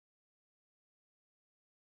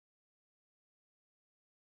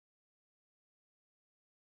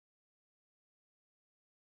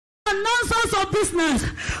announcers of business.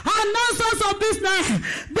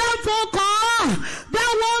 That phone call,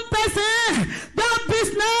 that one person, that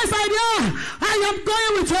business idea. I am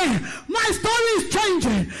going with you. My story is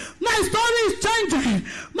changing. My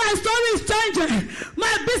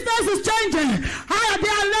business is changing. They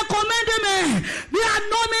are recommending me. They are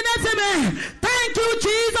nominating me. Thank you,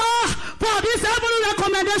 Jesus, for this heavenly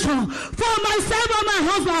recommendation for myself and my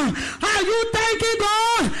husband. Are you thanking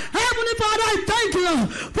God? Heavenly Father, I thank you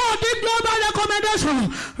for this global recommendation.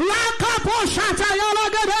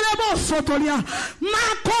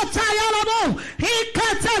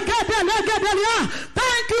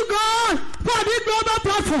 Thank you, God, for this global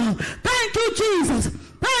platform. Thank you, Jesus.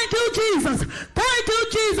 Thank you, Jesus. Thank you,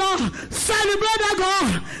 Jesus. Celebrate that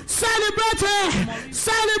God. Celebrate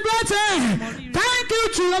it. Thank you,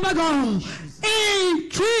 Jehovah God. In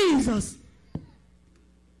Jesus'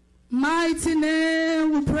 mighty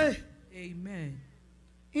name we pray. Amen.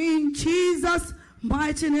 In Jesus'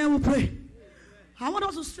 mighty name we pray. I want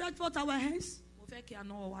us to stretch forth our hands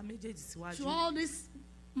to all this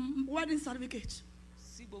wedding certificate.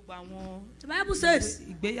 The Bible says,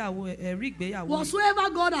 whatsoever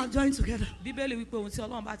God has joined together,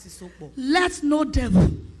 let no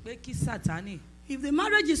devil. If the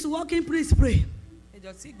marriage is working, please pray.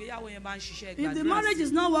 If the marriage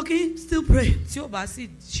is not working, still pray.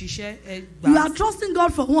 You are trusting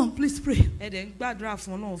God for one, please pray.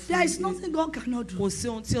 There is nothing God cannot do.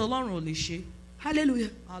 Hallelujah.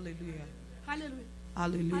 Hallelujah. Hallelujah.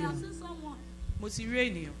 Hallelujah. I have seen someone.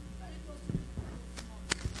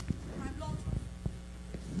 My blood.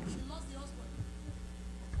 She lost the husband.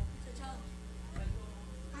 It's a child.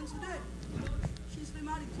 And today, she's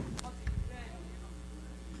remarried.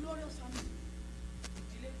 Glorious family.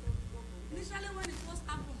 Initially, when it first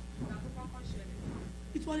happened,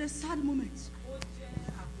 it was a sad moment.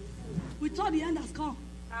 We thought the end has come.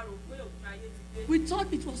 We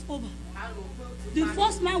thought it was over. The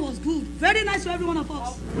first man was good, very nice to every one of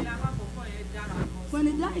us. When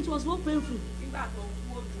he died, it was so painful.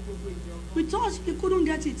 We thought he couldn't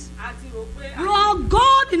get it. Lord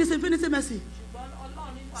God, in His infinite mercy,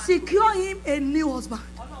 secure him a new husband,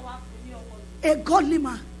 a godly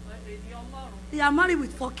man. They are married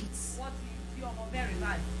with 4 kids.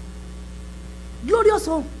 Glorious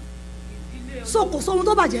home. So,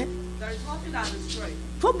 there is nothing that is destroyed.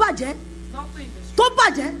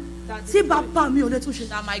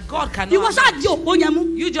 That my God cannot.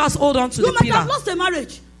 You just hold on to the pillar. You might have lost a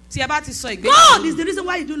marriage. God is the reason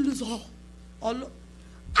why you don't lose all.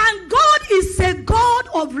 And God is a God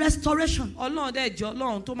of restoration. I want us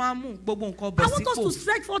to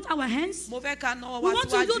stretch forth our hands. We want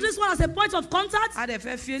to use this one as a point of contact for every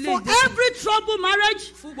troubled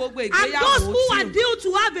marriage and those who are due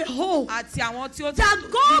to have a home. That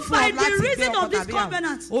God, by the reason of this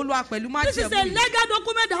covenant, this is a legal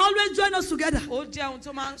document that always joins us together.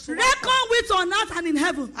 Reckon with on earth and in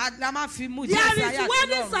heaven. There is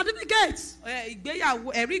wedding certificates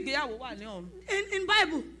in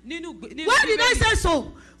Bible. Why did I say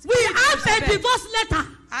so? We have a divorce letter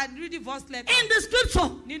in the scripture.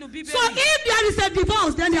 So if there is a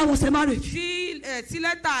divorce, then there was a marriage. So it's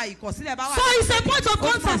a point of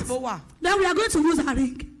contact. Then we are going to use a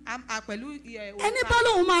ring. Anybody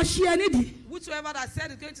who might share anything, whosoever that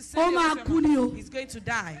said is going to say is going to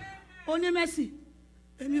die. Only mercy.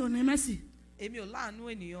 Only mercy.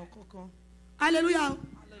 Hallelujah. Hallelujah.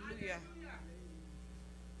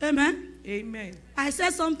 Amen. Amen. I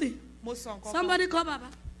said something. Somebody call Baba.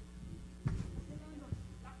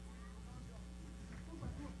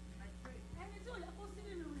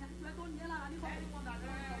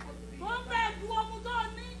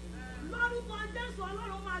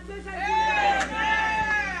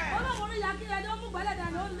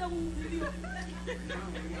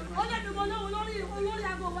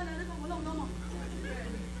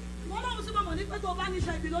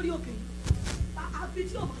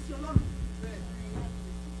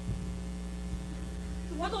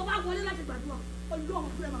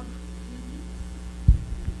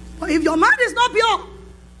 If your mind is not pure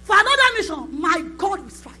for another mission, my God will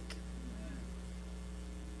strike.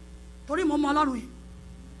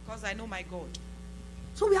 Because I know my God.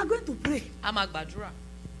 So we are going to pray.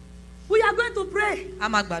 We are going to pray.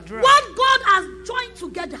 What God has joined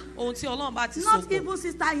together. Not even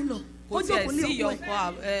sister-in-law.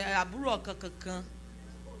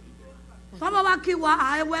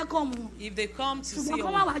 If they come to see you,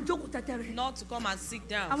 not to come and sit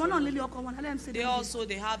down,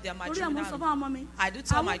 they have their matrimonial. I do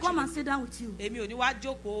tell my children, come and sit down with you. I've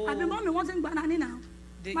been mommy wanting banana now.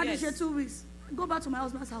 Yes. 2 weeks. I go back to my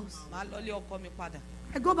husband's house. I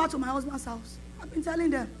go back to my husband's house. I've been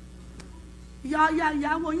telling them,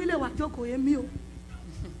 ìyàwó yín lè wà jókòó èmi o.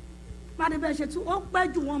 Madebe she too ó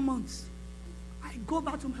pẹ́ ju 1 month. I go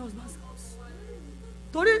back to my husband's house.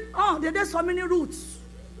 Torí they did so many routes.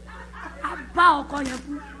 A bá ọkọ yẹn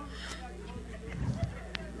kú.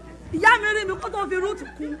 Ìyá mi rí mi kó tó fi route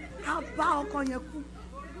kú. A bá ọkọ yẹn kú.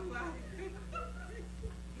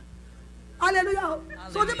 Hallelujah.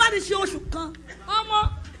 So the body ṣe oṣù kan. Ọmọ,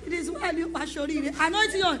 it is well you pa sori re.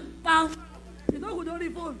 Anointing your pound. You don't go to the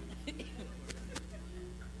phone.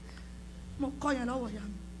 Mo kọ yẹn lọ́wọ́ ya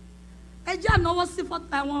mi. Ẹ jẹ́ ànáwó sí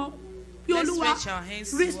fọ́tà àwọn bí Olúwa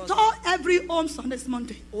restore every home on this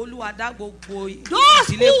Monday. Olúwa dá gbogbo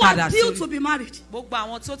ìdílé padà sórí. Those who are due to be married. Gbogbo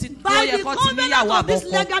àwọn tó ti tó yẹ kó ti níyàwó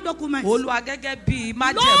àbọ̀kọ. Olúwa gẹ́gẹ́ bí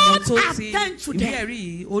májẹ̀mú tó ti ìwé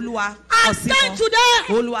ẹ̀rí Olúwa ọ̀sìn kan.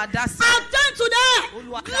 Olúwa dá sí. Attend to them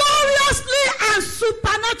gloriously and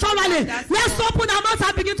supernaturally. Let's open our mouths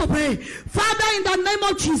and begin to pray. Father, in the name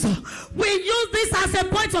of Jesus, we use this as a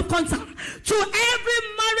point of contact to every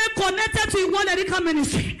marriage connected to One Erica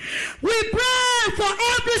ministry. We pray for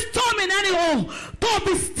every storm in any home to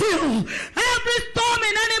be still. Every storm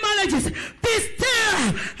in any marriages, be still.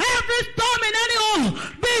 Every storm in any home,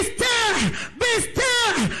 be still. Be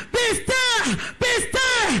still. Be still. Be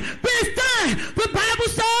still. Be still. The Bible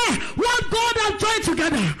says, what God has joined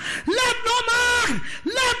together, let no man,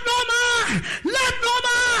 let no man, let no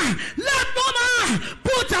man, let no man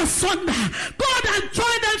put asunder. God has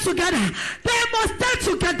joined them together. They must stay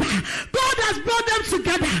together. God has brought them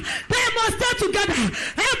together. They must stay together.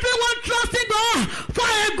 Everyone trusting God for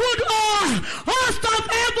a good host of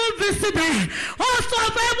heaven visit them. Host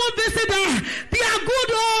of heaven visit them. They are good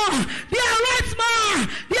they are right man.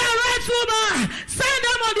 They are right woman. Send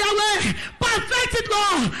them on their way. Perfect it,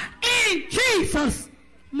 Lord. In Jesus'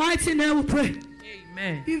 mighty name we pray.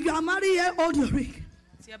 Amen. If you are married here, hold your ring.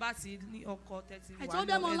 I told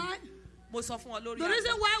them online. The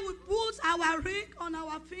reason why we put our ring on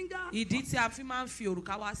our finger. Medically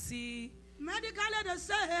they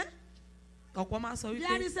say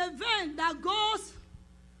there is a vein that goes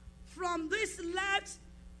from this left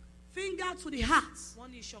finger to the heart.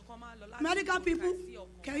 Medical people,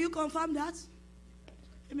 can you confirm that?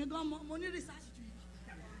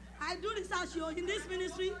 I do research in this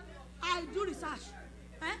ministry. I do research.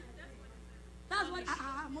 That's what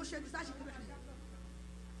I'm research.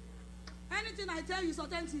 Anything I tell you is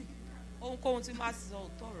authentic.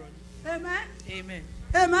 Amen. Amen.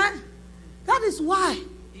 Amen. That is why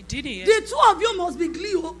the two of you must be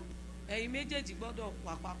glued. You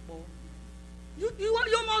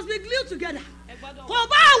must be glued together.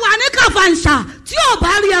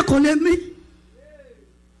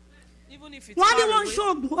 Even if it's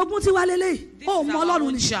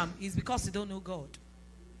is because you don't know God.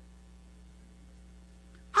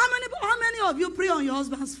 How many of you pray on your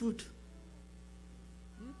husband's food?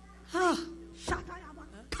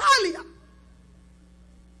 Talia.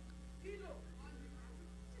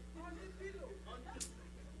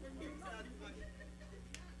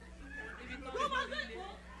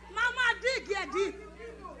 Mama dig here deep.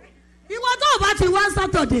 He was over to one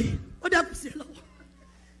Saturday. What up, Silo?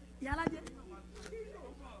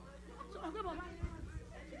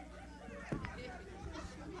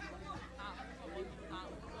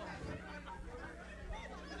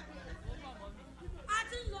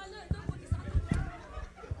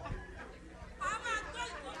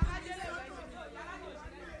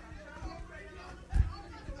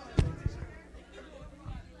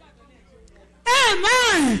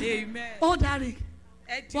 Amen. Oh, darling.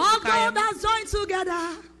 What God has joined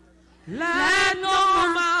together, let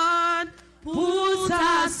no man put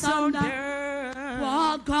asunder.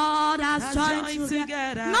 What God has joined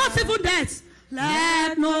together, not even that.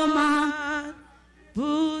 Let no man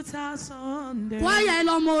put asunder. Why are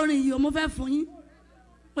you mourning? You move for him.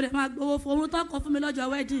 But they might go for talk of me your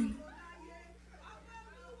wedding.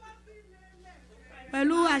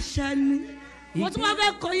 Pẹ̀lú àṣẹ ni. What do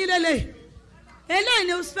I call you, Lele? Hello, in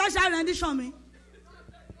a special rendition me.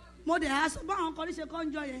 Mo de ask about uncle ṣe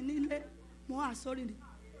conjure yẹn nílé. Mo sorry ni.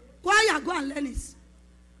 Why you go and learn it?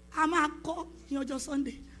 A máa kọ́ ní ọjọ́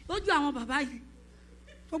Sunday. Lójú àwọn bàbá yìí.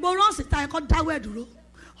 Gbogbo rọ́ọ̀sì ta ẹ̀kọ́ dáwọ́ ẹ̀ dúró.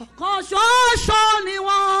 Ọ̀kan ṣoṣo ni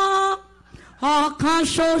wọ́n. Ọ̀kan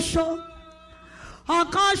ṣoṣo.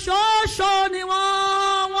 Ọ̀kan ṣoṣo ni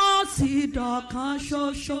wọ́n. Wọ́n ti dọ̀kan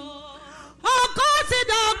ṣoṣo. Ọ̀kan ti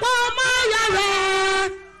dọ̀pọ̀ máyà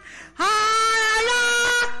rẹ̀.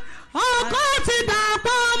 Ọkọ ti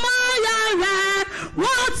dàpọ̀ mọ́yà rẹ̀,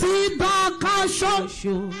 wọ́n ti dọ̀kan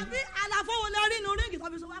ṣoṣo. Àbí àlàfo wo lè rí inú ríngì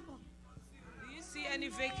tàbí sọ wá pọ̀? Do you see any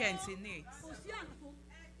vacancy in it?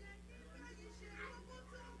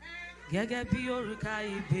 Gẹ́gẹ́ bí òrùka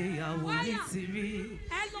ìgbéyàwó ní ti rí,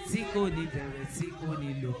 tí kò ní bẹ̀rẹ̀, tí kò ní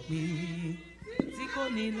lópin, tí kò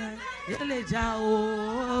ní lè já o.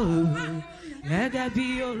 Gẹ́gẹ́ bí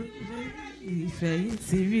òrùka ìfẹ́ yìí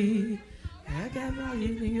ti rí, gẹ́gẹ́ báyìí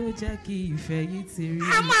ni yóò jẹ́ kí ìfẹ́ yìí ti rí. A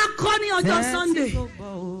máa kọ́ ní ọjọ́ Sunday.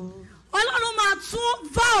 Ọlọ́run máa tún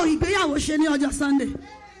vow ìgbéyàwó ṣe ní ọjọ́ Sunday.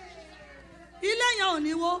 Ilé yẹn ò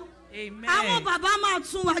ní wó. Àwọn bàbá máa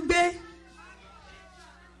tún wa gbé.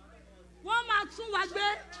 Wọ́n máa tún wa gbé.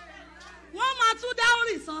 Wọ́n máa tún dáhùn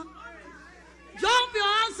ìsan. Jump your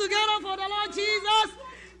hands together for the Lord Jesus.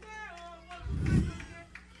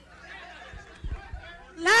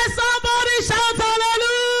 Let somebody shout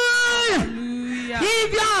hallelujah.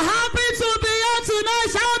 If you are happy to be here tonight,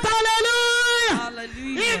 shout hallelujah.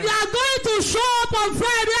 Hallelujah. If you are going to show up on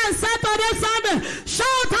Friday and Saturday, Sunday,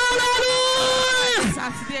 shout hallelujah.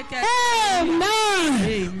 Amen.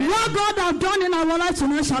 Amen. What God has done in our life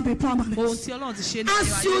tonight shall be permanent. As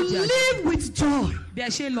you live with joy,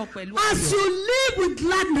 as you live with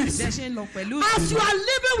gladness, as you are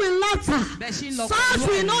living with laughter, such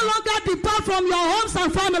will no longer depart from your homes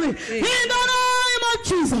and family. In the name of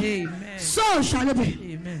Jesus. Amen. So shall it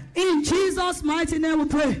be. Amen. In Jesus' mighty name we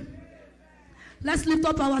pray. Let's lift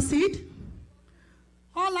up our seed.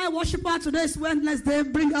 Online worshiper, today is Wednesday.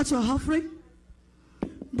 Bring out your offering.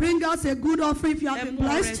 Bring out a good offering if you have been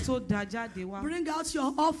blessed. Bring out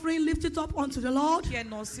your offering, lift it up unto the Lord,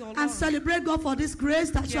 and celebrate God for this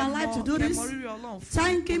grace that you are alive to do this.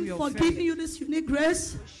 Thank Him for giving you this unique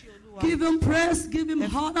grace. Give Him praise, give Him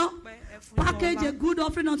honor. Package a good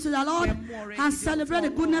offering unto the Lord and celebrate the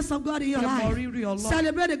goodness of God in your life.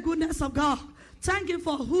 Celebrate the goodness of God. Thank Him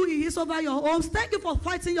for who He is over your homes. Thank you for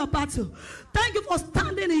fighting your battle. Thank you for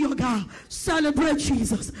standing in your gap. Celebrate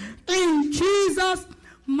Jesus. In Jesus'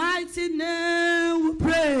 mighty name we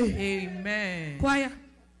pray. Amen. Choir.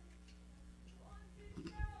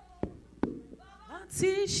 Ó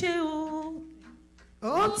ti ṣe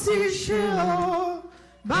o,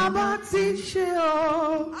 Bàbá ti ṣe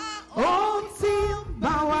o, ó ti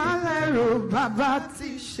bà wá lẹ́rù, Bàbá ti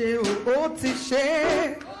ṣe o, ó ti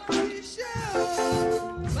ṣe.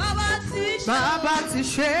 Bàbá ti ṣe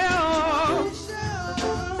o,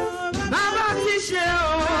 Bàbá ti ṣe o,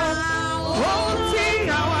 ó ti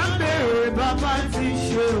àwa bèrè, Bàbá ti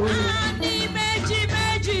ṣe o. Ní méjì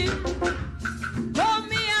méjì,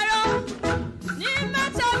 omi aró, ní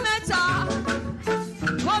mẹ́ta mẹ́ta,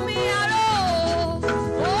 omi aró,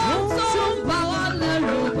 ó tún bà wá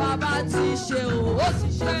lẹ́rù, Bàbá ti ṣe o, ó ti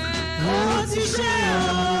ṣe. Ó ti ṣe o,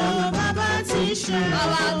 Bàbá ti ṣe o.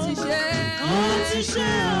 Bàbá ti ṣe. Ó ti ṣe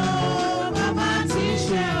o, Bàbá ti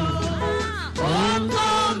ṣe o. Ó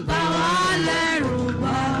tún bà wá lẹ́rù,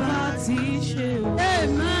 Bàbá ti ṣe o.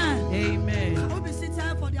 Amen. Amen. We'll be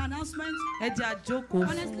sitting for the announcement.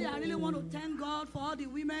 Honestly, I really want to thank God for all the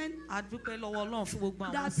women that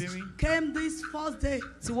came this first day.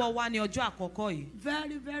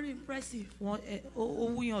 Very, very impressive. The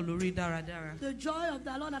joy of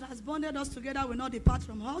the Lord that has bonded us together will not depart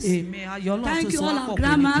from us. Thank you all our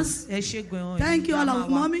grandmas. Thank you all our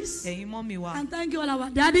mommies. And thank you all our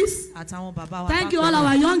daddies. Thank you all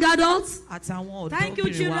our young adults. Thank you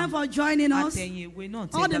children for joining us.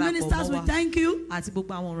 All the ministers, we thank you.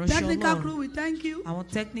 Technical crew, we thank you.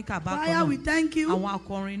 Fire, we thank you.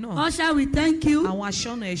 Usher, we thank you.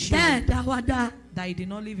 That he did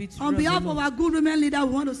not leave it on behalf of our good women leader,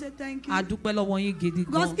 we want to say thank you.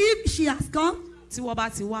 Because if she has come, I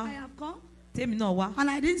have come, and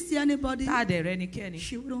I didn't see anybody,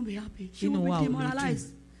 she wouldn't be happy. She would be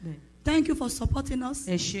demoralized. Thank you for supporting us.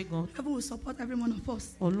 Heaven will support every one of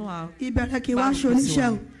us.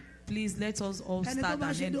 Please let us all start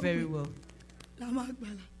and end very well.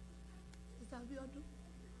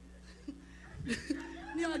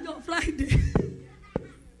 Friday.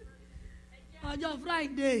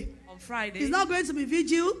 On Friday. It's not going to be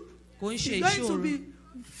vigil. It's going to be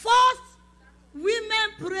first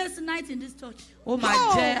women praise night in this church. Oh my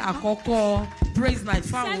God! Praise night.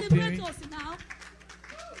 Celebrate us now.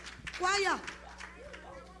 Choir.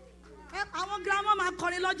 Our grandma ma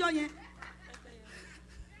kọrin lọ́jọ́ yẹn.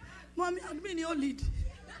 Mommy admin ni ó lead.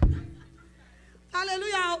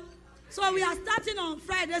 Hallelujah. So we are starting on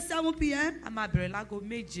Friday 7 p.m. So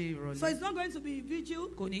it's not going to be vigil.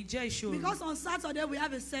 Because on Saturday we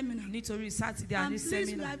have a seminar. And please,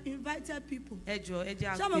 we have invited people. I've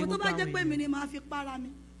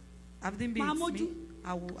been being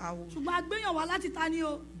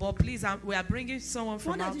But please, we are bringing someone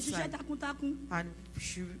from outside.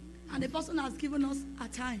 And the person has given us a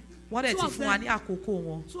time. 2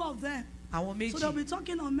 of them. Àwọn méjì. So they'll be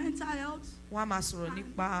talking on mental health. Wọ́n á máa sọ̀rọ̀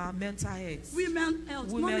nípa mental health. Women's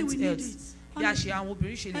health. Mommy, we need it. Bí a ṣe àwọn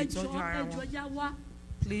obìnrin ṣe lè tọ́jú ara wọn.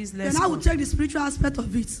 Please let's Then I will take the spiritual aspect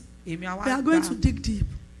of it. We are going to dig deep.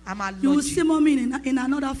 You will see mommy in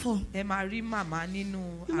another form. Ẹ máa rí màmá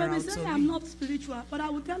nínú You may be saying I'm not spiritual, but I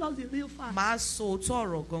will tell us the real fact. Màá sọ òótọ́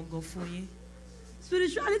ọ̀rọ̀ gangan fún yín.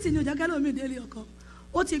 Spirituality ni ó jẹ́ kẹ́lẹ́ omi ìdílé ọkọ.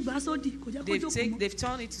 Ó ti gbà sódì, kò jẹ́ kó jókòó mọ́. They've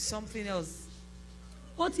turned it to something else.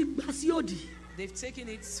 Ó ti gbà sí òdì. They've taken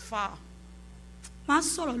it far. Màá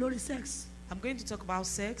sọ̀rọ̀ lórí sex. I'm going to talk about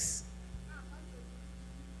sex.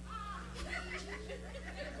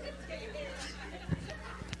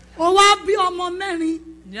 Ó wá bí ọmọ mẹ́rin.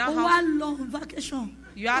 Ó wá lọ on vacation.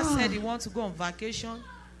 You have said you want to go on vacation.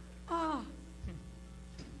 Ó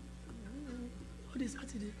di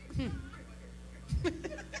Saturday.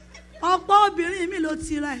 Ọ̀pọ̀ obìnrin mi ló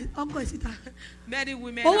ti ra ọkọ ìsìta. Many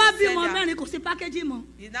women. Ó wá bí ọmọ mẹ́rin kò sí packaging mọ́.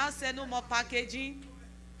 You now said no more packaging.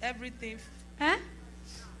 Everything.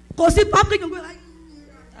 Kò sí packaging.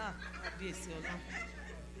 Kábíyèsí Ọlọ́run.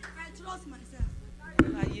 I trust myself.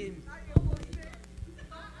 Láyé mi.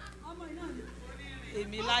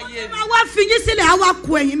 Èmi láyé mi. Wá fi yín sílẹ̀, á wá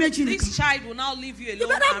kó ẹ̀yin méjì nìkan. This child will now leave you alone. You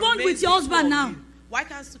better bond with your husband now. Why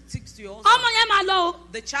can't you stick to your husband? Ọmọ yẹn máa lọ o.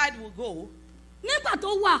 The child will go. Nígbà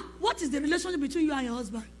tó wà, what is the relationship between you and your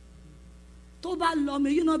husband? Tó bá lọ,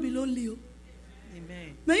 may you not be lonely o.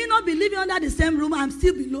 Amen. May you not be living under the same room and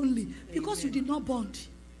still be lonely because you did not bond.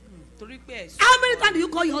 How many times do you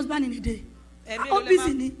call your husband in a day? Ó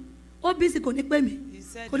busy ni. Ó busy kò ní pè mí.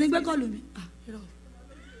 Kò ní gbé kọ́ọ̀lù mi.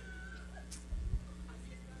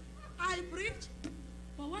 I preach,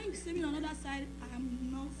 but when you see me on the other side, I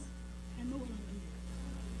know what I'm doing.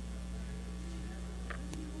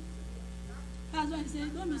 That's why I say,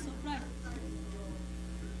 don't be surprised.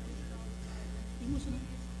 Emotional.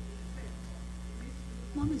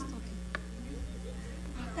 Mom is talking.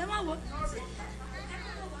 Emma, what?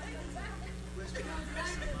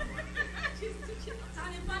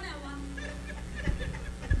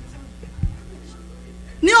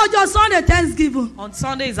 Ní ọjọ́ Sunday Thanksgiving. On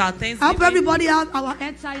Sunday is our Thanksgiving. I hope everybody have our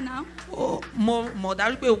head tie now. Mo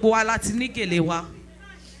dárí pé gbogbo wa láti ní gèlè wa.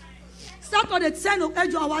 Saturday 10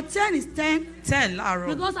 ọjọ́ our 10 is 10. 10 láàárọ̀.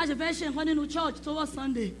 Because as a fẹ́ ṣe nǹkan nínú church towards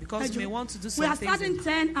Sunday. Because we want to do something. We are starting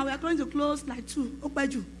 10 and we are going to close like 2. Ó pẹ́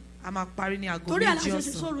jù. A máa parí ní aago méjì ọ̀sán. Torí àlàṣẹ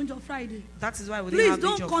ṣe sọ̀rọ̀ oúnjẹ Friday. That is why we didn't have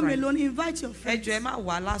Please don't come alone, invite your friends. Ẹ jọ̀ọ́ ẹ má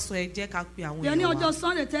wá lásán, ẹ jẹ́ ká pe àwọn èèyàn wa. Then ní ọjọ́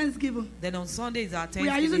Sunday Thanksgiving. Then on Sunday is our Thanksgiving. We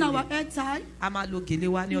are using our head tie. A máa lo gèlè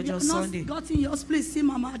wa ní ọjọ́ Sunday. If you have not gotten yours, please see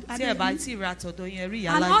Mama Adeyemi. Tí ẹ bá tí ra tọ̀dọ̀ yẹn rí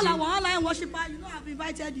ìyá Alájẹ. And all our online worshippers, you know I have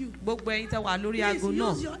invited you. Gbogbo ẹ̀yin tẹ́ wà lórí aago náà.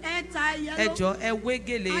 Please use your head tie yellow. Ẹ jọ̀ọ́ ẹ wé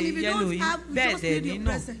gèlè yellow yìí. Bẹ́ẹ̀ dẹ̀ ní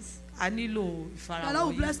náà. A nílò ìfarahàn yìí. The Lord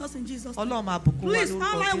will bless us in Jesus' name. Ọlọ́run máa bùkún wa lórúkọ Jésù. Please,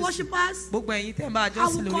 online worshippers. Gbogbo ẹ̀yin tẹ́ máa jọ́sìn lórí aago. I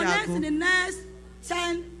will connect in the next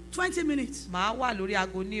 10-20 minutes. Màá wà lórí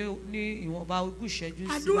aago ní ìwọ̀nba ogún ìṣẹ́jú sí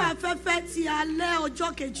wa. Àdúrà afẹ́fẹ́ ti alẹ́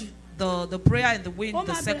ọjọ́ kejì. The prayer in the wind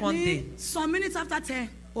the second day. Some minutes after 10.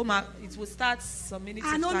 It will start some minutes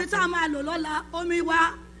after 10. And omi tá a máa lò lọ́la, omi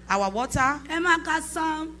wa. Our water. Ẹ máa ka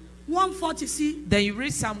Psalm 140 sí. Then you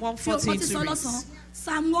read Psalm 140 into it.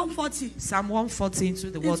 Psalm 140. Psalm 140 into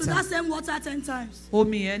the water. Into that same water 10 times.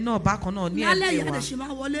 Omi yẹn náà bákan náà ní ẹ̀mí wa. Ṣì máa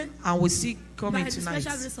wọlé. And we see coming tonight.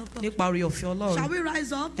 Nípa orí ọ̀fẹ́ Ọlọ́run. Shall we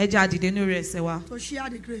rise up? Ẹ jẹ́ àdìde ní orí ẹsẹ̀ wa. To share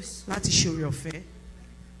the grace. Láti ṣe orí ọ̀fẹ́.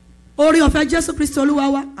 Orí ọ̀fẹ́ Jésù Kristi Olúwa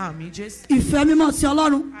wa. Àmín Jésù. Ìfẹ́ mímọ́ ti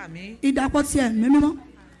Ọlọ́run. Àmín. Ìdàpọ̀ ti ẹ̀mí mímọ́.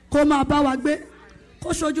 Kó máa bá wa gbé.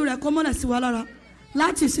 Kó ṣojú rẹ̀ kó mọ́lẹ̀ sí wa lára.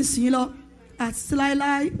 Láti ìsinsìnyí lọ. Àti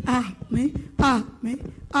láéláé. Àmín. Àmín.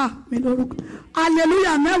 Àmín lórúkọ.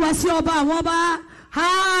 Hallelujah mẹ́wàá sí ọba àwọn ọba.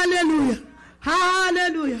 Hallelujah.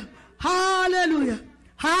 Hallelujah. Hallelujah.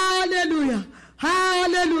 Hallelujah.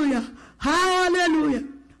 Hallelujah. Hallelujah.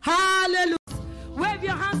 Hallelujah. Wave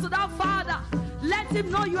your hands to that Father. Let him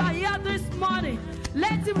know you are here this morning.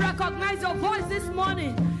 Let him recognize your voice this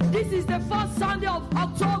morning. This is the first Sunday of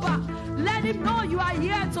October. Let him know you are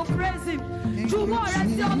here to praise him.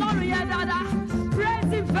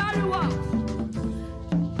 Praise him very well.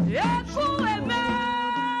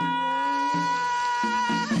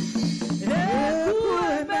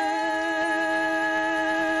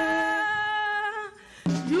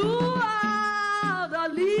 You are the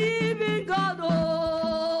living God.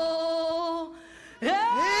 Oh,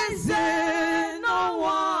 is there no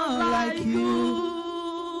one like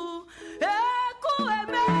you?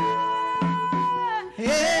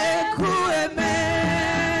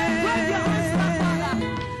 Wave your hands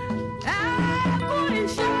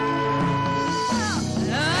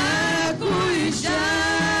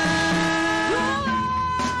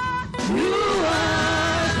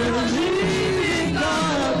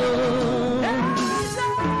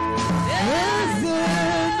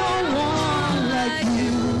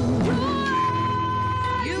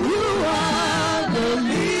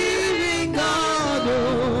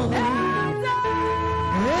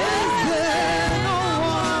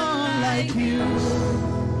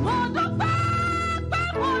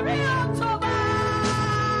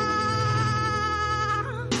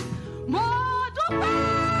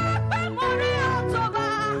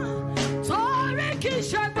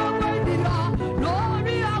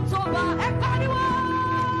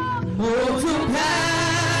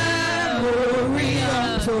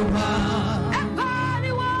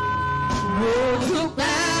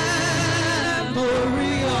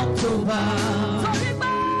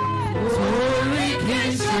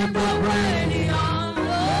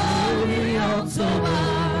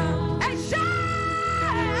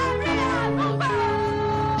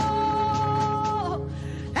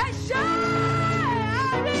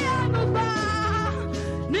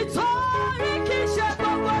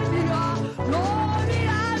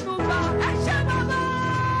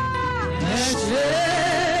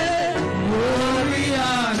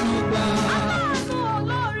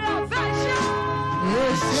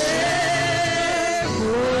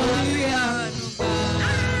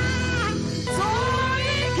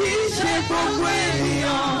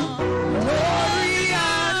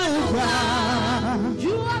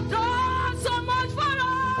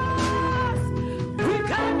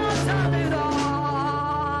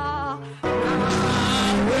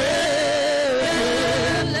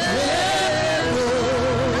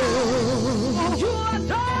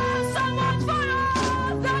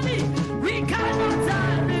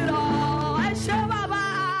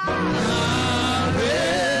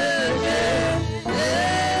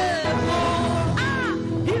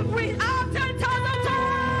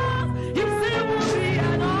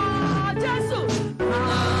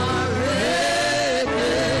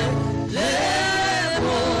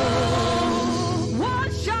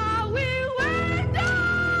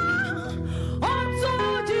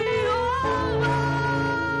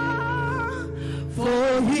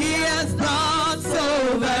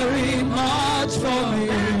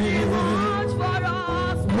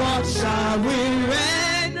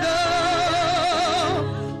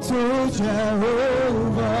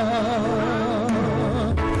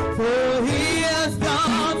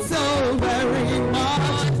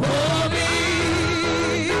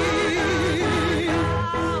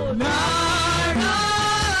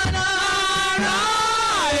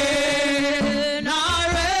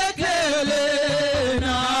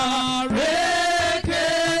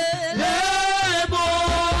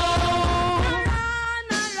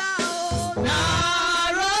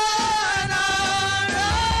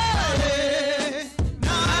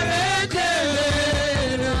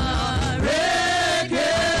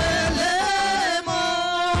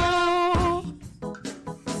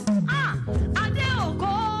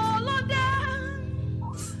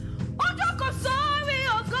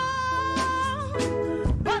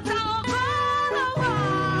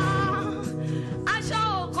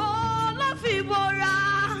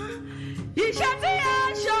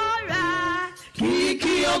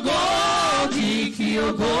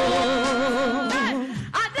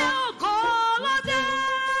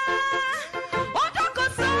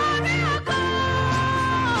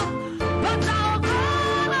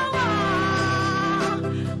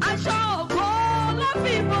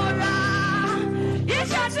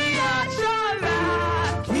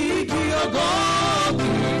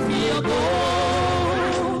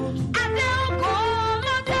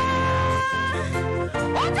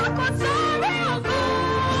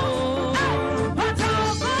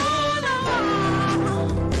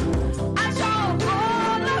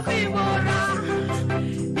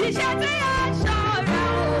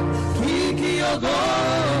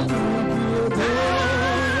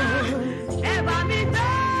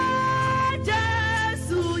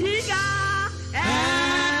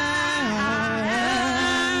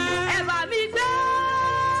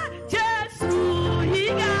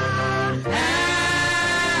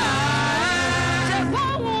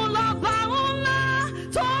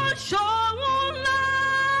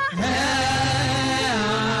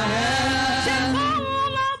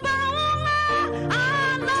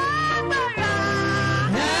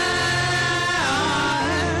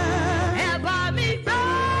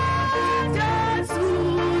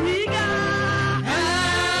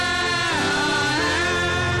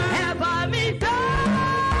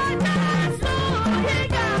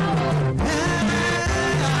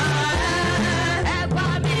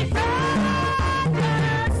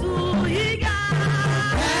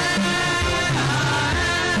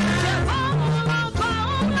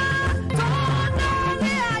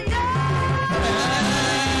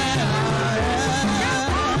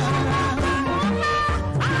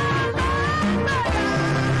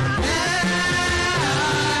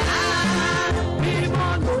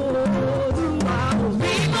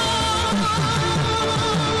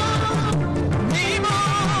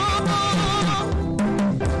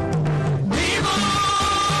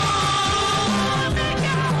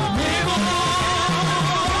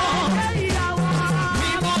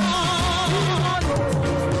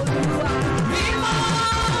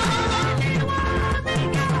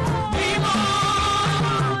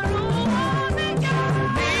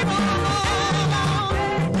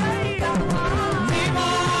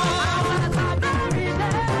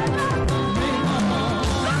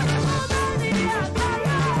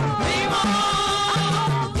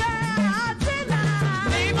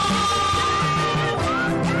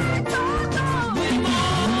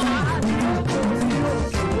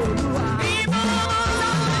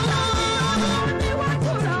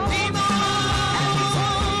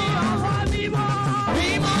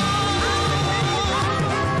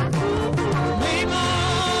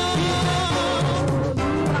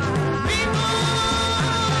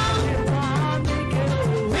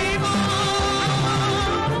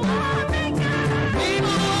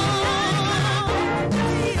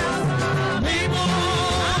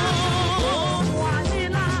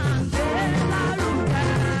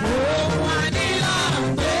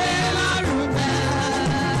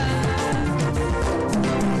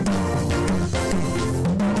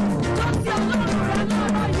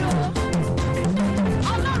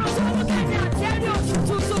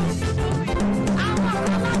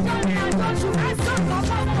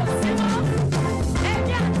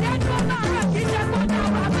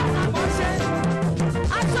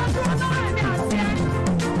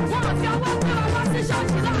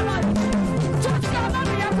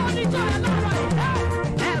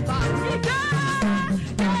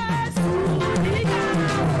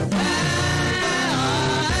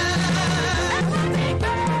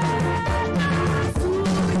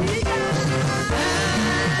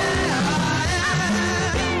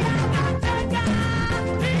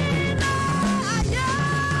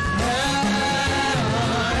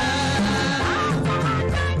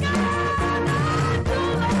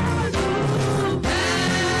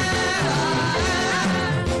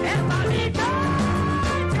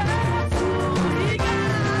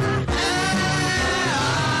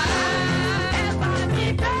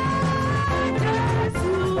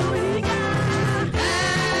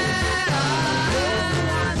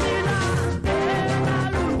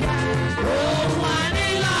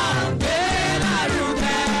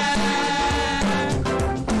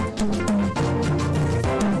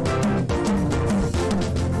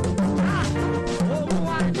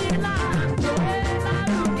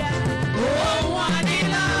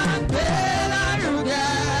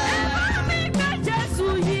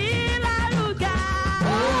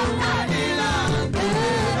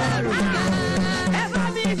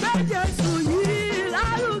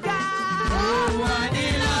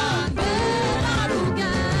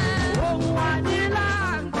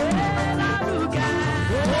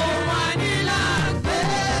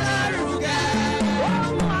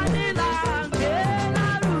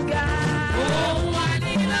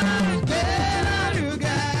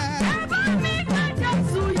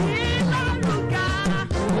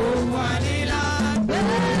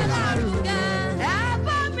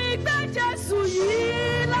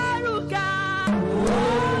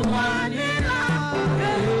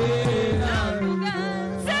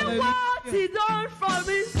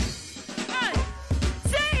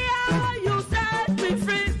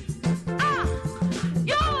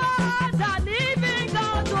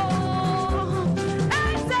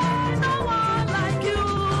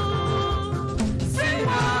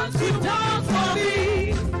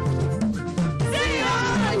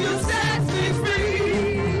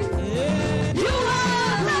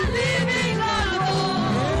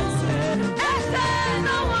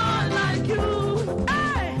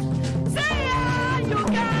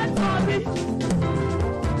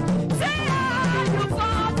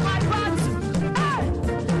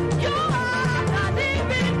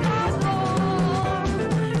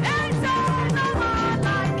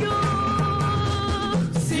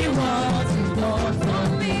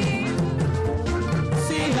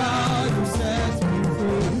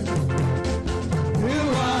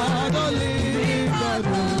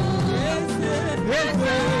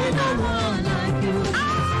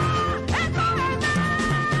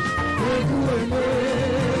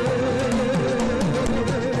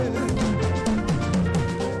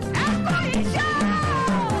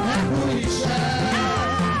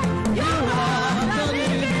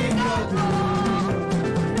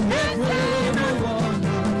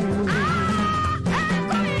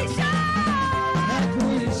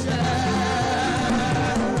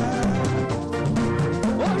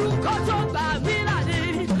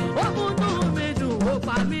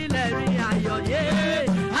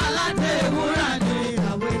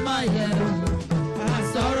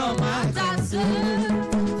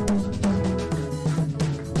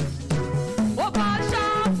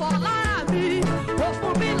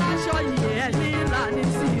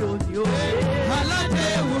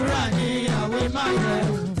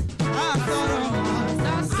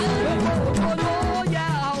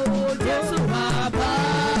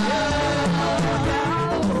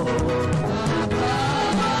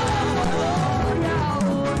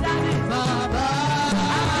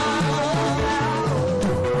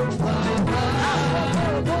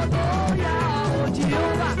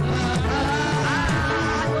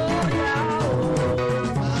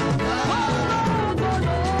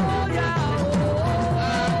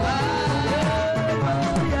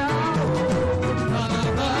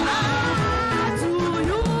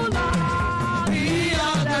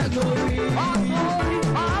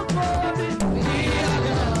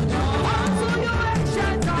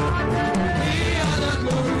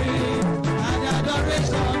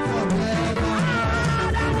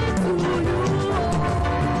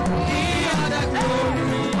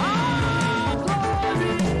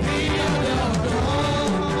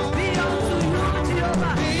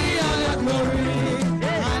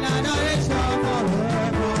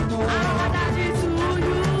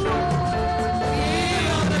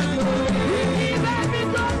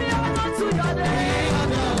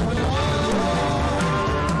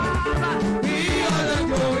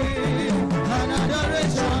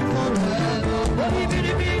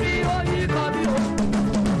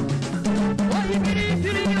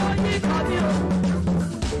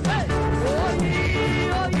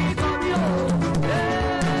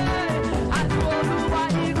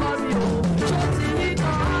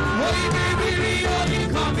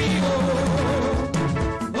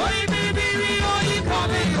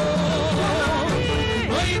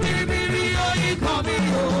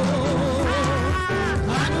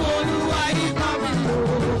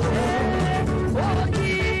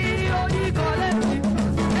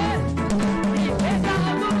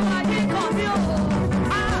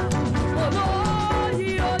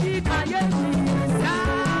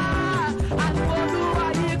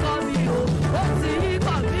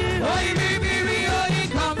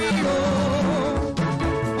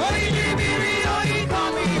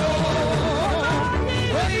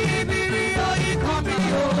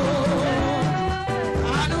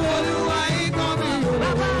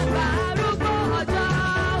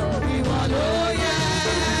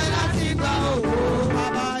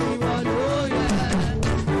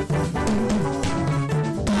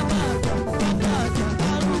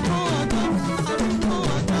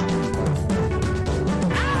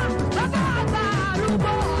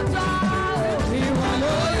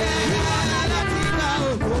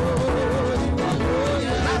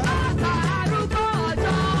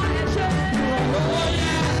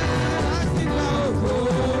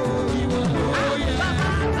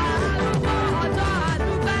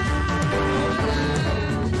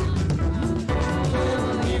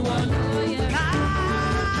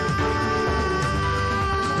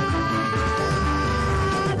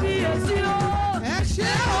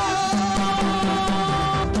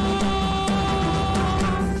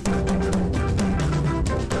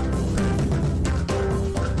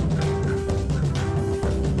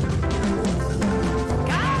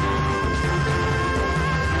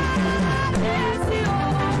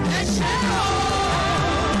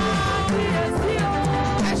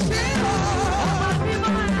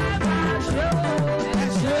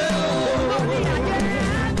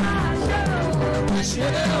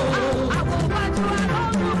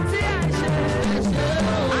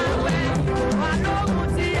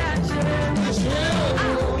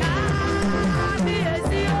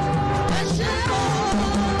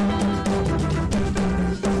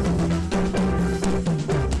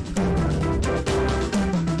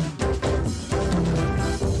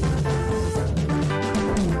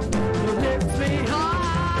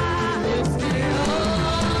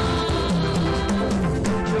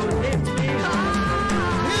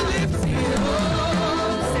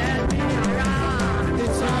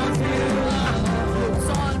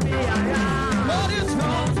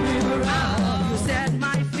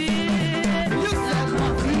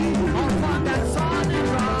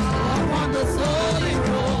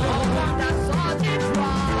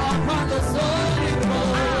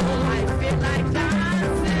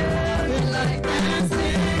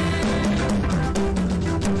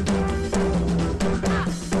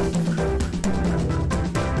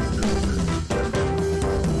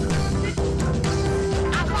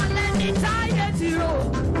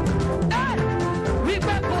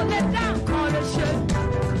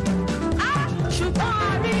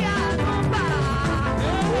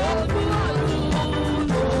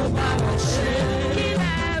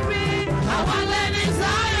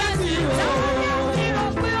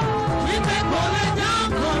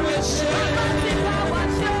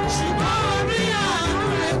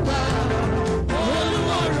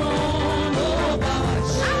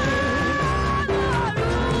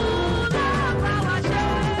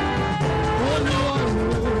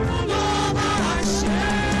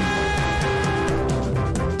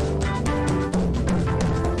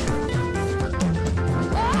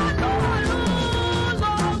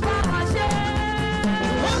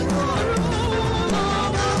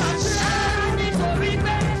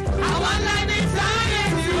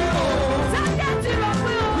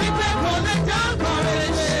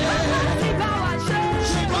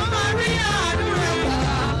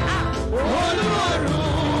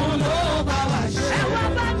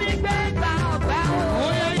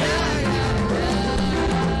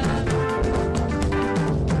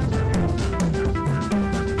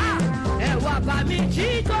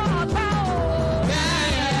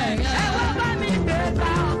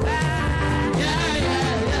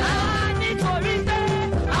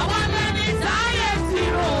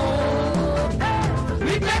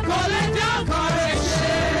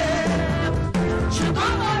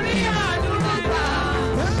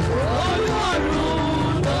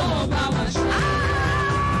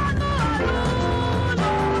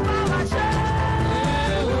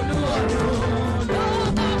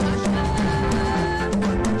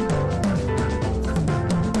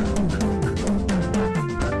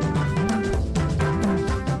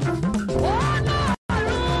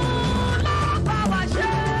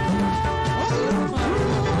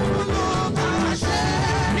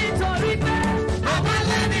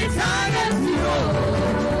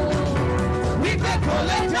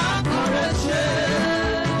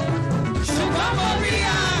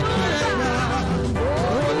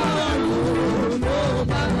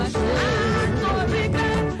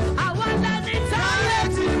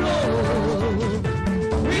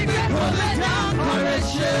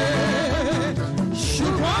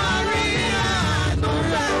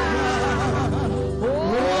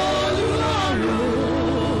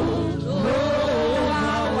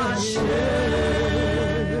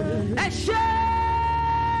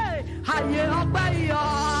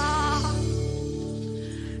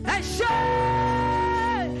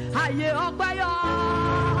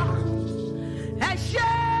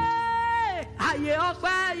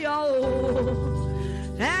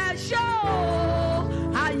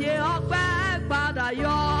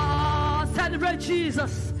Celebrate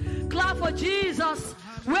Jesus. Clap for Jesus.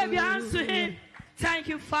 Wave your hands to him. Thank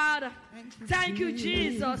you, Father. Thank you,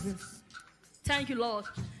 Jesus. Thank you, Lord.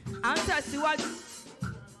 Answer síwájú.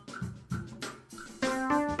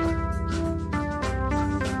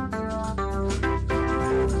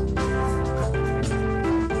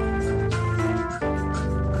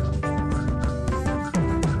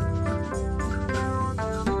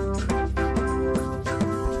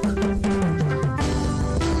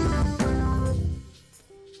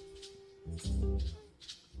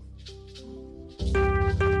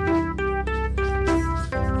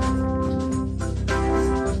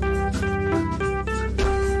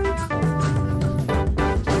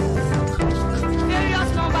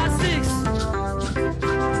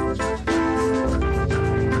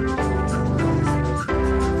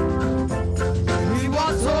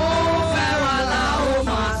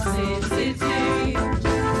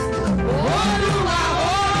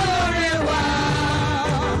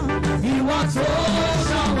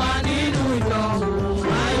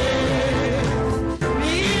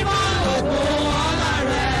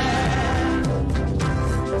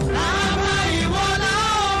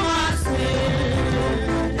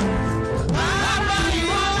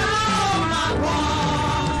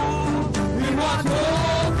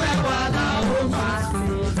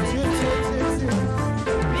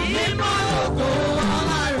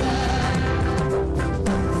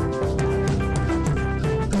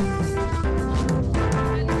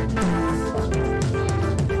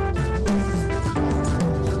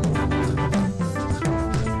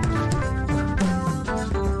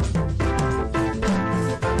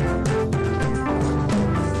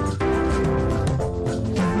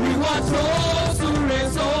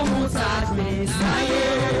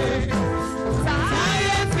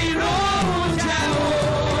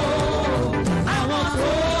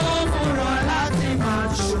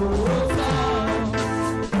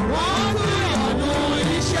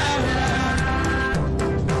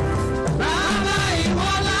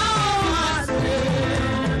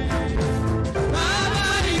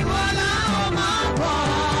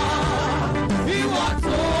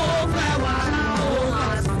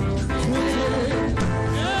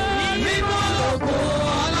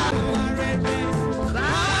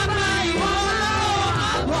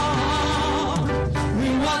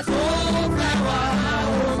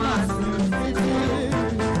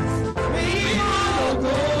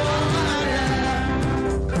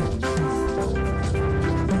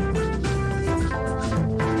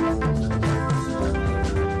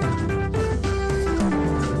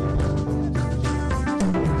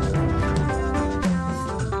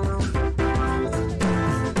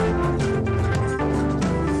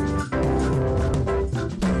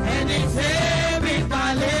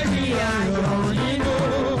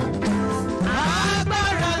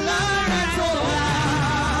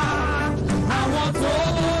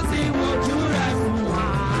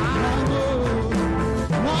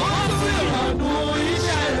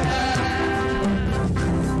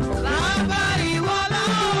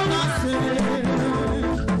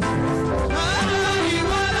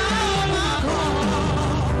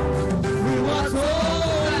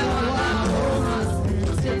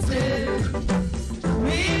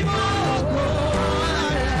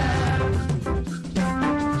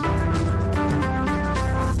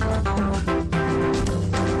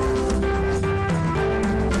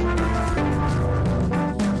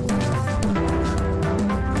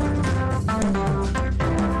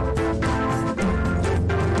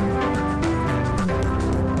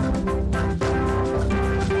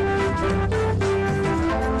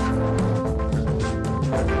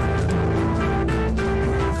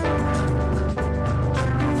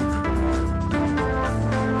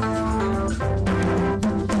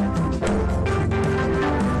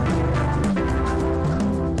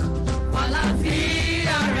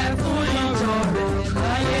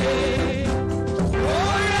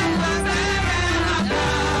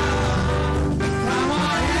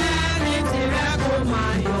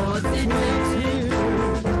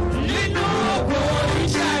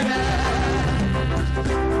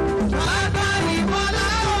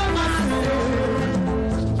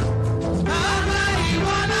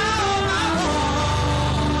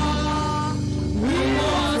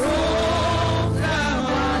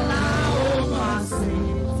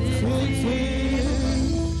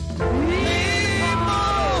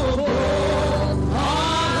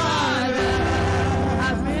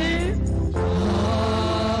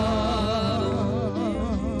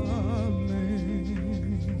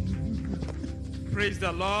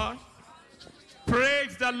 the Lord.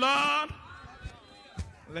 Praise the Lord.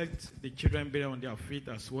 Let the children be on their feet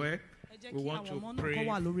as well. We want to pray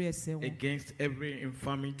against every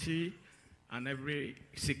infirmity and every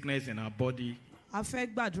sickness in our body. In just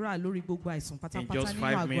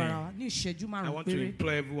 5 minutes, I want to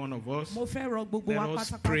implore every one of us. Let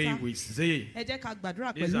us pray with zeal. This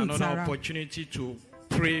is another opportunity to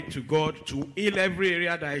pray to God to heal every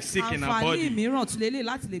area that is sick in our body.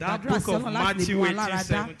 That book of Matthew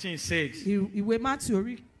 18:17 says.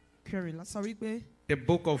 The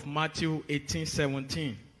book of Matthew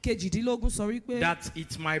 18:17. That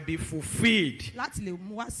it might be fulfilled,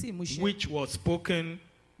 which was spoken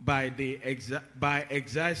by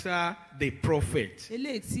Isaiah the prophet,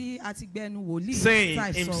 saying,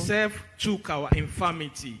 himself took our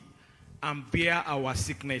infirmity and bear our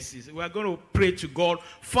sicknesses. We are going to pray to God.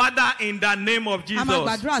 Father, in the name of Jesus,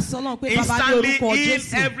 instantly heal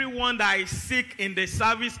everyone that is sick in the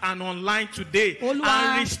service and online today,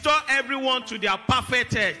 and restore everyone to their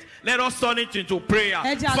perfect health. Let us turn it into prayer.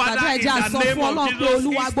 Father, in the name of Jesus,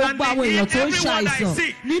 instantly heal everyone that is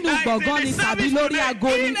sick, that is in the service today.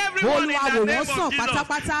 Heal everyone in the name of Jesus. Restore us to our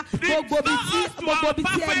perfect health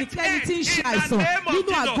in the name of Jesus. Restore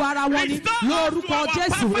us to our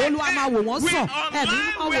perfect health. Wò wọ́n sàn, ẹ̀mí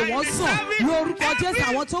mímọ́ wò wọ́n sàn, lórúkọ Jésù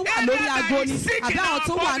àwọn tó wà lórí aago ni, àbí àwọn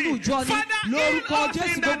tó wà ní ìjọ ni, lórúkọ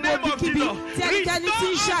Jésù gbogbo ibikíbi tí ẹnikẹ́ni tí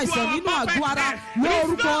ń ṣàìsàn nínú àgọ́ ara,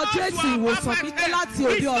 lórúkọ Jésù ìwòsàn pípé láti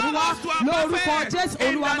òde ọ̀run wá, lórúkọ Jésù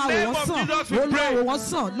Olúwa máa wò wọ́n sàn, Olúwa wò wọ́n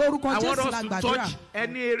sàn, lórúkọ Jésù la gbàdúrà.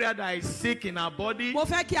 Any area that is sick in our body, mo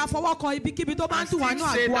fẹ́ kí a fọwọ́ kan ibikíbi tó bá ń dùn wá ní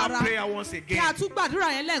àgọ́ ara, kí a tún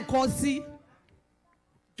gbàdúrà yẹn lẹ́ẹ̀kan sí.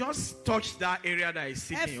 Just touch that area that is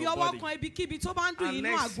sick in your body. And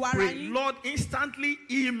let's pray. Lord, instantly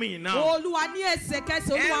heal me now. Every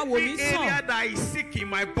area that is sick in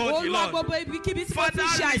my body, Lord. Father,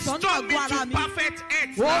 restore me to perfect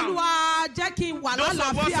health now. Those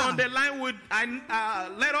of us on the line would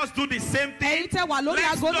let us do the same thing.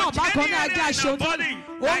 Let's touch any area in our body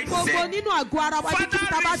that is sick. Father, restore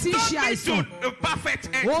me to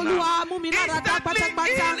perfect health now.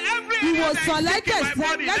 Instantly heal every area that is sick in my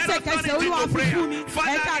body. Lẹ́sẹ̀kẹsẹ̀ Olúwa fún mi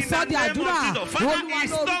ẹ̀ka sọ́ọ̀dì àdúrà Olúwa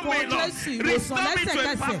lórúkọ Jésù ìwòsàn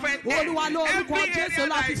lẹ́sẹ̀kẹsẹ̀ Olúwa lórúkọ Jésù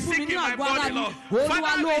Olúwa fi fún mi ní àgọ́ ara mi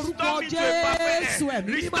Olúwa lórúkọ Jésù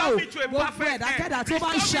ẹ̀mí mímọ́ o gbogbo ẹ̀dákẹ́dà tó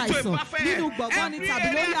bá ń ṣe àìsàn nínú gbọ̀ngàn ni tàbí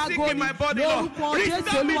lórí aago ni lórúkọ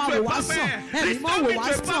Jésù Olúwa wò wá sàn ẹ̀mí mímọ́ wò wá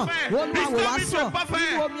sàn Olúwa wò wá sàn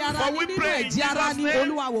nínú omi ara ni nínú ẹ̀jẹ̀ ara ni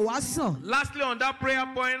Olúwa wò wá sàn. Lastly, on that prayer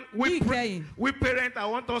point, we parents, I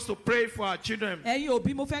want us to pray for our children. Ẹ̀yin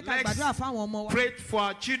òbí mo fẹ́ ká gbàdúrà fáwọn ọmọ wa. Pray for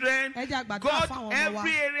our children. God,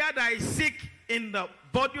 every area that is sick in the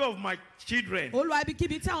body of my children, Olúwa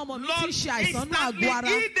ibikíbi tí àwọn ọmọ mi ti ṣe àìsàn náà àgọ́ ara.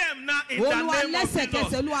 Olúwa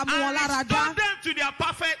lẹ́sẹ̀kẹsẹ̀ Olúwa mú wọn lára dá.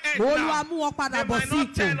 Olúwa mú wọn padà bọ̀ sí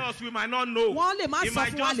ipò. Wọ́n lè má sọ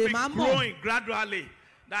fún wa lè má mọ̀.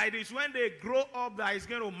 That it is when they grow up that it's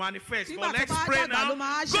going to manifest. But let's pray now.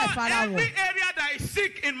 God, every area that is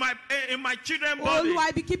sick in my children's body,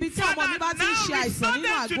 Father, now restore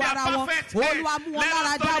them to their perfect health. Let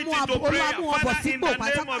us turn it into prayer. Father, in the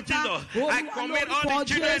name of Jesus, I commit all the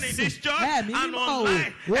children in this church and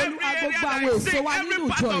online. Every area that is sick, every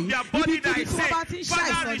part of their body that is sick,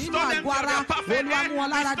 Father, restore them to their perfect health. Restore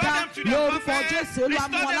them to their perfect health. Restore them to their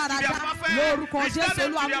perfect health. Restore them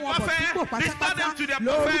to their perfect health. Restore them to their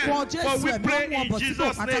perfect health. For we pray in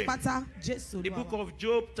Jesus' name. The book of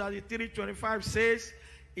Job 33:25 says,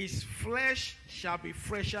 his flesh shall be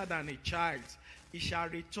fresher than a child's. He shall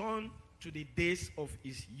return to the days of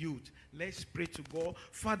his youth. Let's pray to God.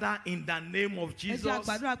 Father, in the name of Jesus, and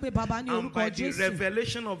by the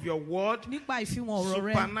revelation of your word,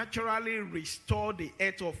 supernaturally restore the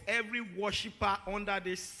health of every worshipper under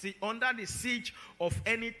the siege of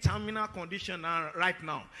any terminal condition right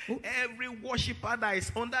now. Every worshipper that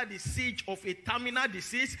is under the siege of a terminal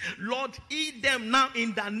disease, Lord, heal them now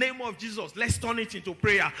in the name of Jesus. Let's turn it into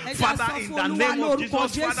prayer. Father, in the name of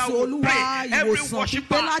Jesus, Father, we pray. Every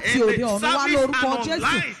worshipper in the service and online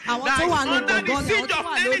tó wà ní gbọ̀ngàn ni àwọn tó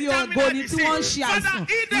wà lórí ògo ni tí wọ́n ń ṣe àìsàn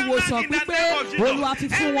ìwòsàn pípé Olúwa fi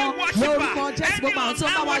fún wọn lórúkọ Jésù gbogbo àwọn tó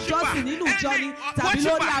bá wa jọ́sìn nínú ìjọ ni tàbí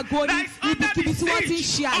lórí aago ni ibikíbi tí wọ́n ti ń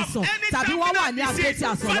ṣe àìsàn tàbí wọ́n wà ní àgbẹ̀tì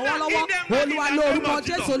àìsàn lọ́wọ́lọ́wọ́ Olúwa lórúkọ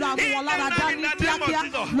Jésù Olúwa mú wọn lára dá ní kíákíá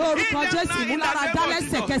lórúkọ Jésù mú lára dá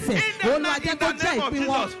lẹ́sẹ̀kẹsẹ̀ Olúwa jẹ́ kó jẹ́ ìpín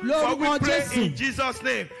wọn lórúkọ Jésù.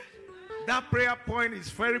 That prayer point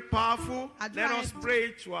is very powerful. Let us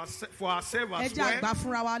pray for ourselves as well.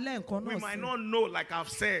 We might not know, like I've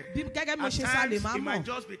said. At times, it might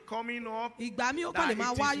just be coming up. That it is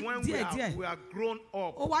when we are grown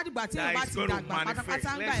up that it's going to manifest.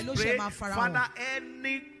 Let's pray. Father,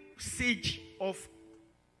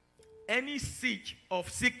 any siege of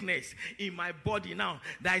sickness in my body now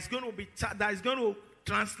that is going to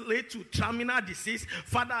translate to terminal disease,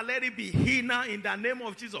 Father, let it be healed now in the name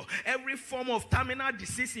of Jesus. Every form of terminal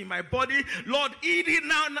disease in my body, Lord, heal it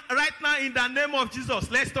now, right now in the name of Jesus.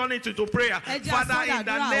 Let's turn it into prayer. Father, in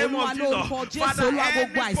the name of Jesus, Father,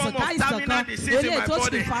 every form of terminal disease in my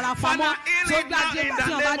body, Father, heal it now in the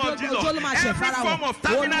name of Jesus. Every form of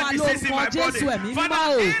terminal disease in my body,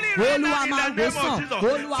 Father, heal it right now in the name of Jesus.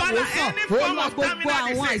 Father, any form of terminal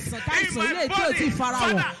disease in my body,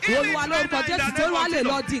 Father, heal it right now in the name of Jesus.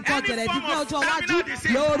 Lọ di nǹkan tẹ̀lẹ̀ di ní ọjọ́ iwájú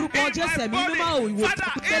lórúkọ Jésù ẹ̀mí mímọ́ ìwòsàn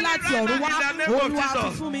pípé láti ọ̀run wá Olúwa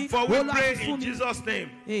fún mi Olúwa fún mi. Jesus' name.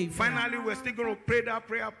 Finally, we're still going to pray that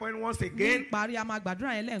prayer point once again.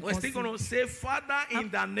 We're still going to say, Father, in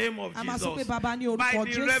the name of Jesus, by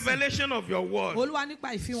the revelation of your word,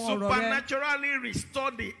 supernaturally restore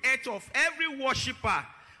the earth of every worshiper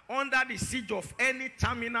under the siege of any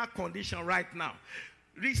terminal condition right now.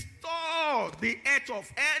 Restore the earth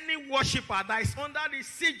of any worshiper that is under the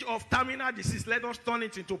siege of terminal disease. Let us turn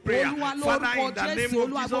it into prayer. Father, in the name of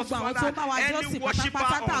Jesus, Father, any worshiper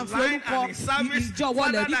online and in service,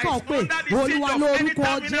 Father, that is under the siege of any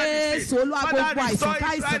terminal disease, Father, restore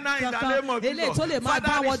it right now in the name of Jesus.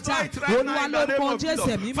 Father, restore it right now in the name of Jesus.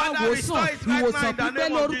 Father, restore it right now in the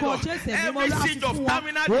name of Jesus. Every siege of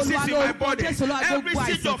terminal disease in my body, every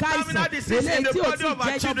siege of terminal disease in the body of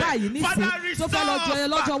my children, Father, restore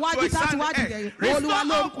lọ́jọ́ wájú táti wájú dẹ̀ Olúwa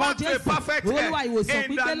lórúkọ Jésù Olúwa ìwòsàn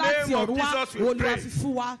pípé láti ọ̀run wá Olúwa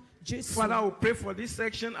fífún wa. Father, we pray for this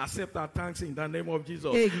section. Accept our thanks in the name of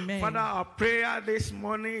Jesus. Amen. Father, our prayer this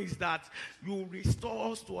morning is that you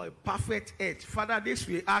restore us to a perfect health. Father, this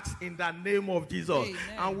we ask in the name of Jesus. Amen.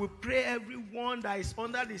 And we pray everyone that is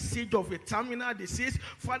under the siege of a terminal disease,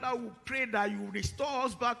 Father, we pray that you restore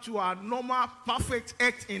us back to our normal perfect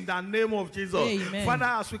health in the name of Jesus. Amen. Father,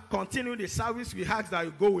 as we continue the service, we ask that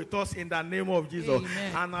you go with us in the name of Jesus.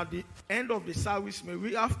 Amen. And at the end of the service, may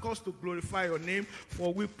we have cause to glorify your name,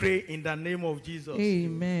 for we pray in the name of Jesus.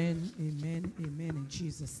 Amen. Amen. Amen. In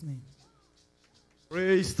Jesus' name.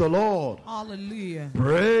 Praise the Lord. Hallelujah.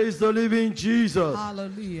 Praise the living Jesus.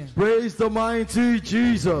 Hallelujah. Praise the mighty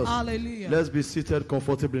Jesus. Hallelujah. Let's be seated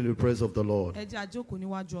comfortably in the presence of the Lord.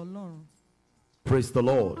 Praise the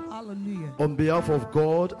Lord. Hallelujah. On behalf of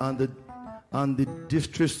God and the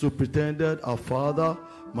district superintendent, our father,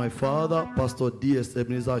 my father, Pastor D.S.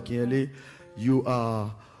 Ebenezer Akinyele, you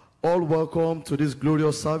are all welcome to this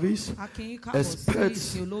glorious service.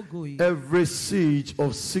 Expect every siege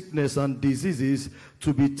of sickness and diseases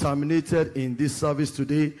to be terminated in this service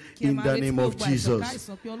today in the name of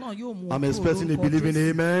Jesus. I'm expecting a believing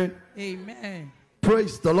amen. Amen.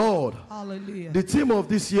 Praise the Lord. Hallelujah. The theme of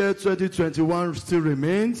this year 2021 still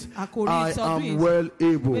remains, I am well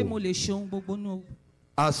able.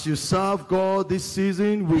 As you serve God this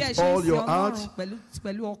season with all your heart,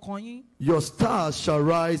 your stars shall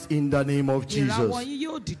rise in the name of Jesus.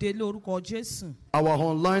 Our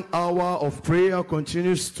online hour of prayer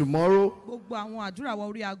continues tomorrow,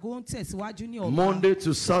 Monday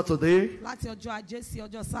to Saturday.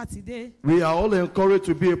 We are all encouraged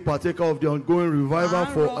to be a partaker of the ongoing revival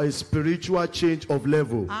for a spiritual change of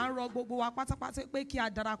level.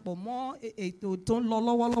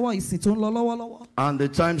 And the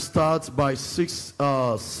time starts by 6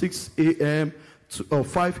 a.m. to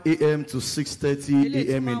 5 a.m. to 6:30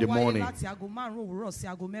 a.m. in the morning.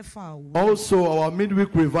 Also, our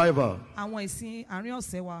midweek revival.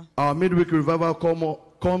 Our midweek revival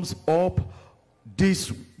comes up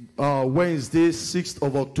this Wednesday, 6th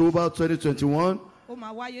of October, 2021.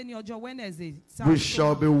 We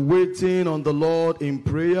shall be waiting on the Lord in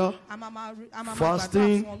prayer,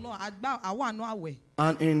 fasting,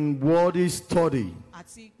 and in wordy study,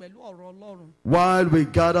 while we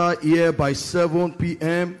gather here by 7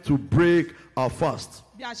 p.m. to break our fast.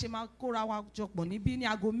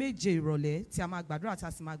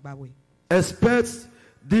 Expect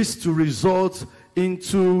this to result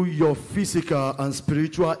into your physical and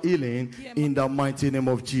spiritual healing in the mighty name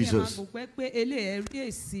of Jesus.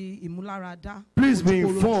 Please be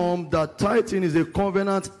informed that tithing is a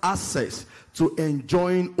covenant access to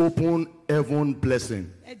enjoying open heaven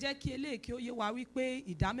blessing.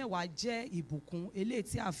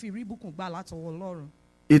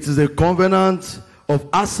 It is a covenant of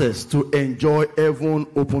access to enjoy heaven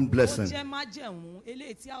open blessing.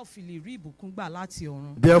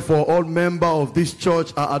 Therefore, all members of this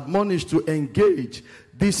church are admonished to engage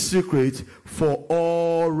this secret for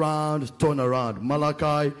all round turnaround.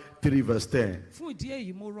 Malachi 3 verse 10.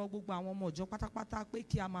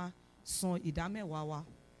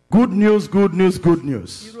 Good news, good news, good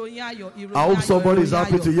news. I hope somebody is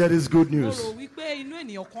happy to hear this good news.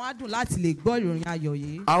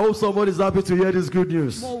 I hope somebody is happy to hear this good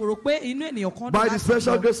news. By the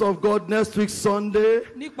special grace of God, next week Sunday at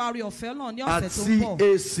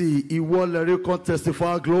CAC Iwolerikon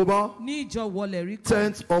Testify Global,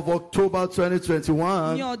 10th of October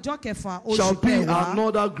 2021, shall be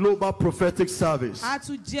another global prophetic service.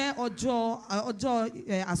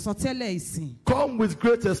 Come with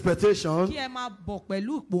great expectation,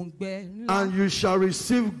 and you shall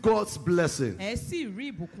receive God's blessing.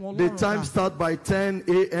 The time starts by 10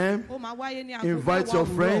 a.m. Invite your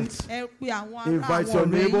friends, invite your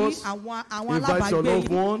neighbors, invite your loved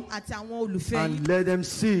one, and let them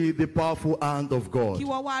see the powerful hand of God.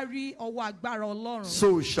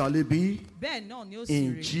 So shall it be.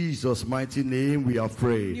 In Jesus' mighty name we are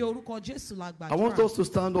prayed. I want us to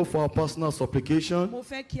stand up for our personal supplication.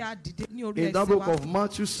 In that book of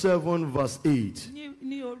Matthew 7 verse 8,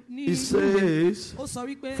 it says,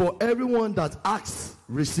 for everyone that asks,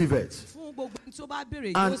 receive it.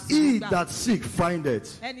 And he that seek, find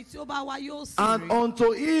it. And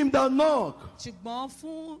unto him that knock,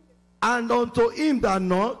 and unto him that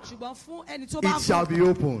knock, it shall be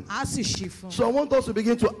opened. So I want us to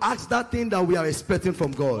begin to ask that thing that we are expecting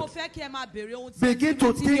from God. Begin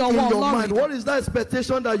to think in your mind, what is that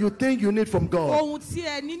expectation that you think you need from God? What is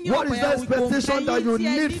that expectation that you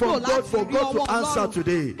need from God for God to answer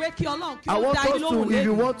today? I want us to, if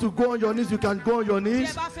you want to go on your knees, you can go on your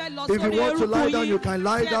knees. If you want to lie down, you can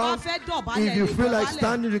lie down. If you feel like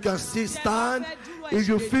standing, you can stand. If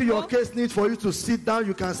you feel your case needs for you to sit down,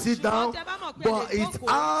 you can sit down. But it's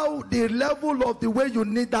how the level of the way you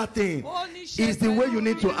need that thing is the way you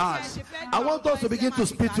need to ask. I want us to begin to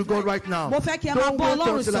speak to God right now. Don't wait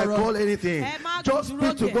until I call anything. Just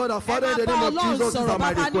speak to God. Our Father, in the name of Jesus, these are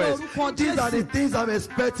my requests. These are the things I'm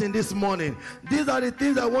expecting this morning. These are the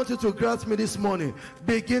things I want you to grant me this morning.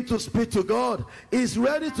 Begin to speak to God. He's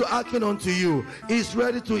ready to hearken unto you. He's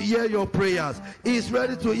ready to hear your prayers. He's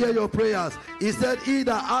ready to hear your prayers. He said, he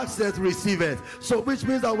that asketh, receiveth. So which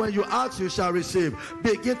means that when you ask, you shall receive.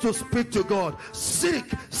 Begin to speak to God. Seek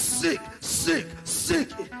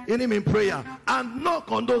in him in prayer, and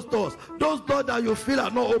knock on those doors that you feel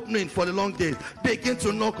are not opening for the long days. Begin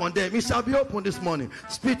to knock on them. It shall be open this morning.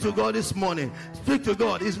 Speak to God this morning. Speak to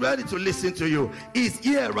God. He's ready to listen to you. He's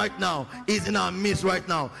here right now. He's in our midst right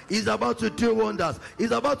now. He's about to do wonders.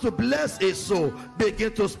 He's about to bless a soul.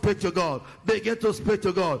 Begin to speak to God. Begin to speak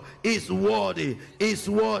to God. He's worthy. He's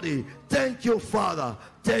worthy. Thank you, Father.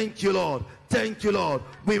 Thank you, Lord. Thank you, Lord.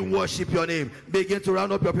 We worship your name. Begin to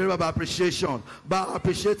round up your prayer by appreciation. By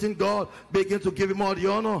appreciating God, begin to give him all the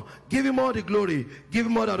honor. Give him all the glory. Give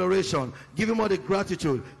him all the adoration. Give him all the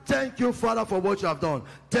gratitude. Thank you, Father, for what you have done.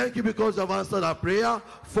 Thank you because you have answered our prayer.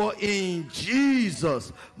 For in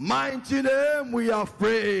Jesus' mighty name we have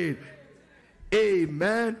prayed.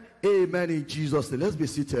 Amen. Amen in Jesus' name. Let's be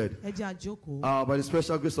seated. By the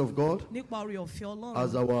special grace of God,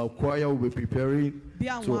 as our choir will be preparing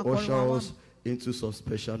to usher us into some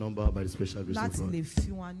special number by the special grace of God.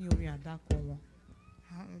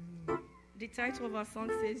 The title of our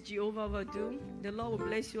song says, Jehovah will do. The Lord will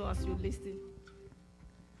bless you as you listen.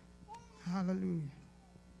 Hallelujah.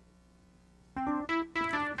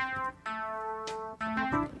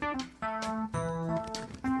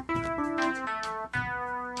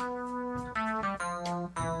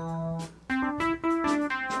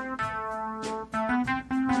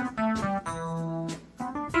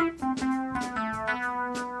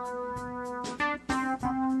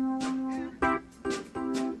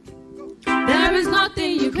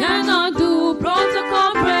 You cannot do,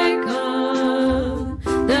 protocol breaker.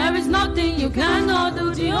 There is nothing you cannot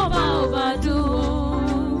do, Jehovah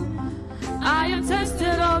overdo. I am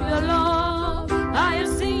tested of your love. I have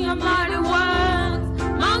seen your mighty works.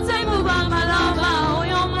 Mountain mover, my lover, oh,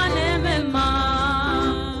 you're my name and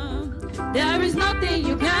man. There is nothing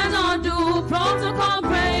you cannot do, protocol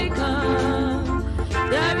breaker.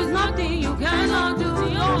 There is nothing you cannot do,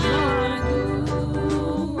 Jehovah overdo.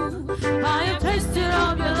 I have tasted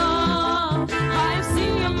of your love. I have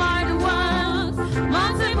seen your mighty works.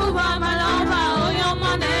 Mountain mover, my lover, oh, you're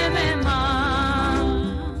my name and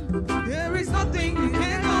man. There is nothing you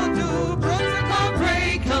cannot do, protocol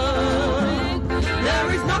breaker.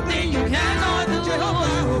 There is nothing you cannot do,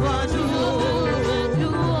 Jehovah.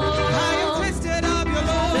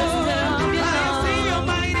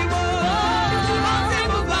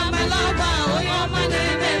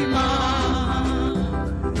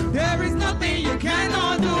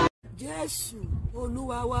 Jésù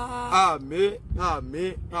Olúwa wa. Àmín,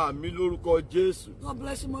 àmín, àmín lórúkọ Jésù. God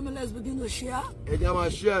bless you, mommy. Let's begin to share. Ẹ jẹ́ máa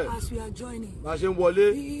share. As we are joining. Bá ṣe ń wọlé.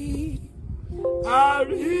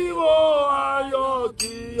 Ariwo ayọ̀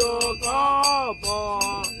kí o káàbọ̀.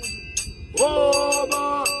 Ọba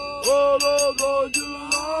ológo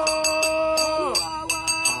jùlọ.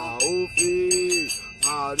 A ó fi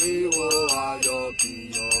ariwo ayọ̀ kí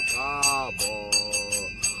o káàbọ̀.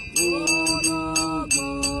 Ológo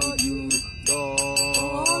jùlọ.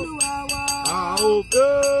 A ó fi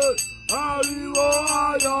ariwo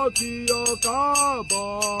ayọ̀ kí o káàbọ̀.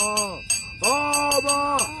 Ọba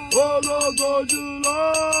ológo jùlọ.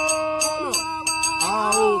 A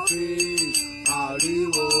ó fi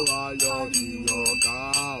ariwo ayọ̀ kí o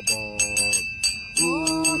káàbọ̀.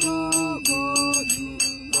 Ológo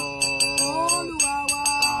jùlọ.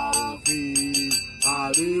 A ó fi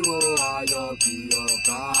ariwo ayọ̀ kí o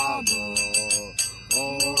káàbọ̀.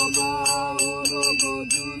 Ọba ológo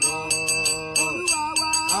jùlọ.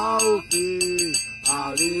 A ó fi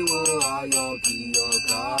ariwo ayọ̀ kí o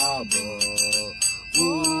káàbọ̀.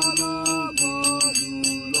 Ológo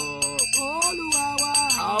jùlọ.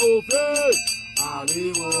 A ó fi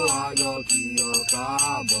ariwo ayọ̀ kí o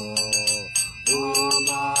káàbọ̀.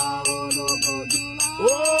 Ọba ológo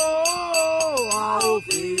jùlọ. A ó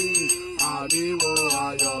fi ariwo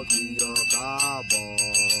ayọ̀ kí o káàbọ̀.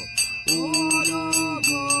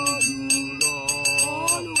 Ológo jùlọ.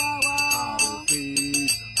 A ó fi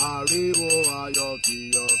ariwo ayọ̀ kí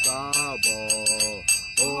o káàbọ̀.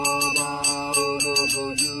 Ọba ológo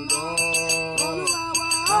jùlọ.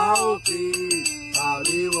 A ó fi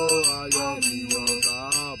ariwo ayọ̀ kí o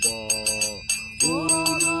káàbọ̀.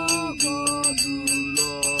 Ológo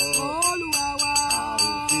jùlọ. A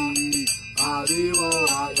ó fi ariwo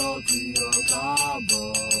ayọ̀ kí o káàbọ̀.